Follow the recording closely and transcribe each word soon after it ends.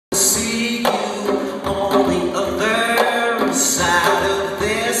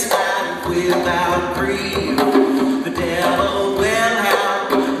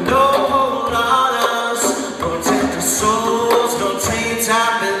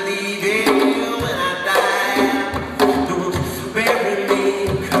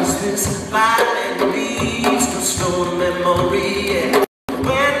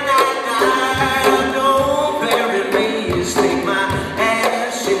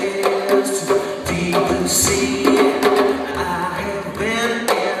see it. I have been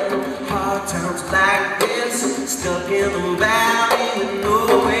in hard times like this, stuck in the valley with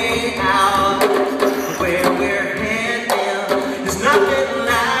no way out. Where we're heading is nothing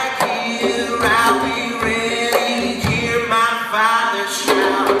like here. I'll be ready to hear my Father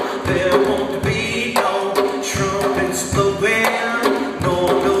shout. There won't be no trumpets blowing,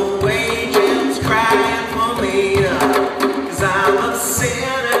 no angels crying for me, 'cause I'm a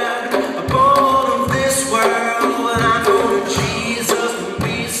sinner, born of this world, and I know that Jesus will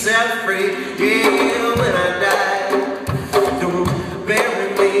be set free. Yeah, when I die, don't bury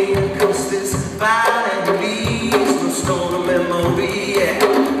me, 'cause this body needs no stone.